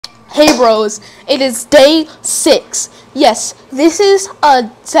Hey bros, it is day 6. Yes, this is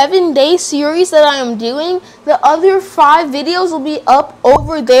a 7-day series that I am doing. The other 5 videos will be up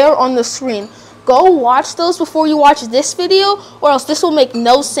over there on the screen. Go watch those before you watch this video, or else this will make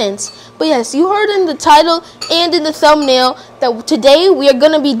no sense. But yes, you heard in the title and in the thumbnail that today we are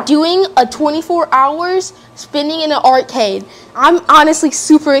going to be doing a 24 hours spinning in an arcade. I'm honestly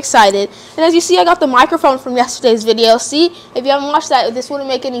super excited. And as you see, I got the microphone from yesterday's video. See, if you haven't watched that, this wouldn't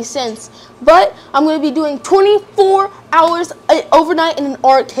make any sense. But I'm going to be doing 24 hours overnight in an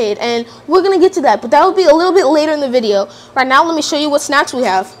arcade, and we're going to get to that. But that will be a little bit later in the video. Right now, let me show you what snacks we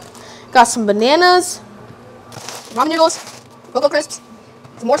have. Got some bananas, ramen noodles, Cocoa Crisps,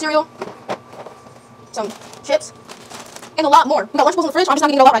 some more cereal, some chips, and a lot more. We got Lunchables in the fridge. I'm just not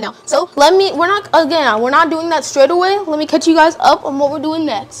gonna eat a lot right now. So we're not doing that straight away. Let me catch you guys up on what we're doing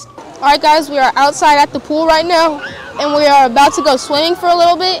next. All right, guys, we are outside at the pool right now, and we are about to go swimming for a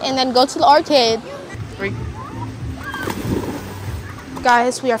little bit and then go to the arcade. 3.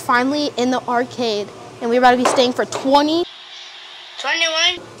 Guys, we are finally in the arcade, and we're about to be staying for 24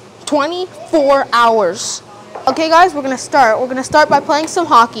 hours. Okay, guys, we're gonna start. We're gonna start by playing some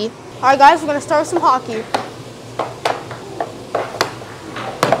hockey. All right, guys, we're gonna start with some hockey.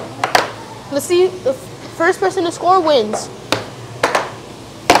 Let's see, the first person to score wins.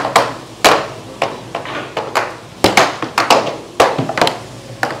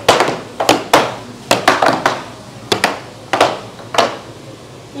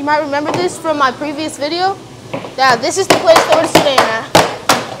 You might remember this from my previous video. Yeah, this is the place that we're staying at.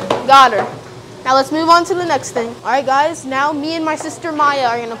 Got her. Now let's move on to the next thing. All right, guys, now me and my sister Maya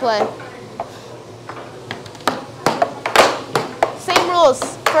are gonna play. Same rules.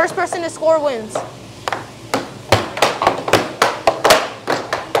 First person to score wins.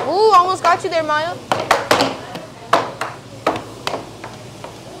 Ooh, almost got you there, Maya.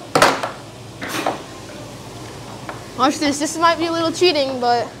 Watch this. This might be a little cheating,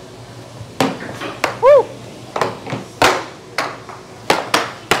 but woo!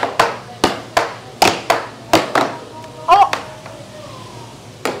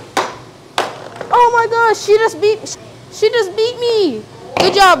 Oh my gosh, she just beat me.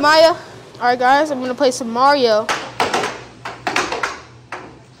 Good job, Maya. All right, guys, I'm gonna play some Mario.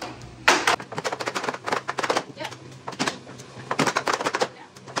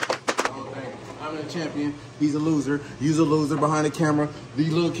 I'm the champion. He's a loser. You's a loser behind the camera.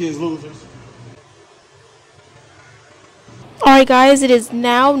 These little kids losers. All right, guys, it is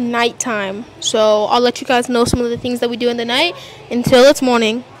now nighttime. So I'll let you guys know some of the things that we do in the night until it's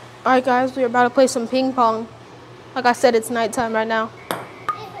morning. All right, guys, we're about to play some ping pong. Like I said, it's nighttime right now.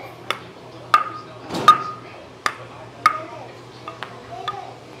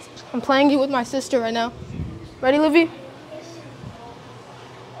 I'm playing it with my sister right now. Ready, Livy?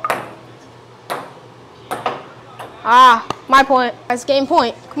 Ah, my point. That's game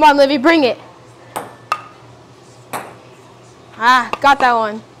point. Come on, Livy, bring it. Ah, got that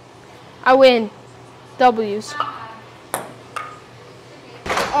one. I win. W's.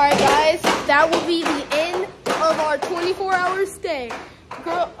 Alright, guys, that will be the end of our 24-hour stay.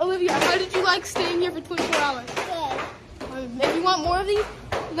 Girl, Olivia, how did you like staying here for 24 hours? Good. If you want more of these,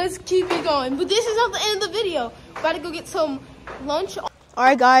 let's keep it going. But this is not the end of the video. We're about to go get some lunch.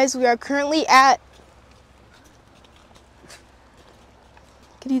 Alright, guys, we are currently at...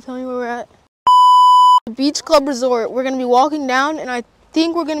 Can you tell me where we're at? The Beach Club Resort. We're going to be walking down, and I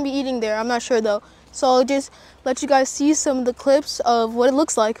think we're going to be eating there. I'm not sure, though. So I'll just let you guys see some of the clips of what it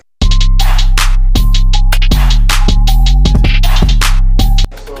looks like.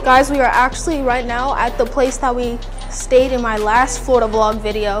 Guys, we are actually right now at the place that we stayed in my last Florida vlog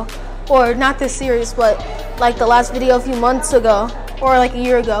video. Or not this series, but like the last video a few months ago, or like a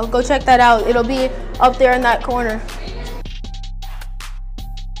year ago. Go check that out. It'll be up there in that corner.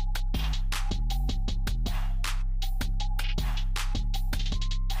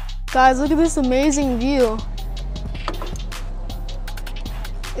 Guys, look at this amazing view.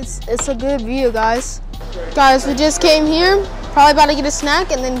 It's a good view, guys. Guys, we just came here, probably about to get a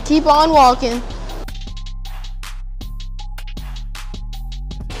snack and then keep on walking.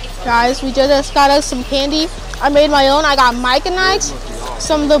 Guys, we just got us some candy. I made my own. I got Mike and Ike's,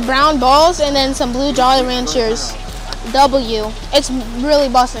 some of the brown balls, and then some blue Jolly Ranchers. W. It's really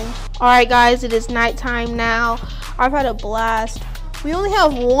busting. All right, guys, it is nighttime now. I've had a blast. We only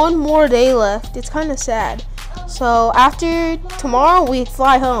have one more day left. It's kind of sad. So after tomorrow, we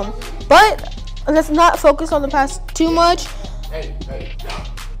fly home. But let's not focus on the past too much.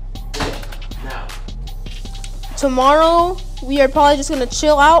 Tomorrow, we are probably just going to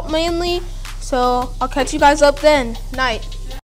chill out mainly. So I'll catch you guys up then. Night.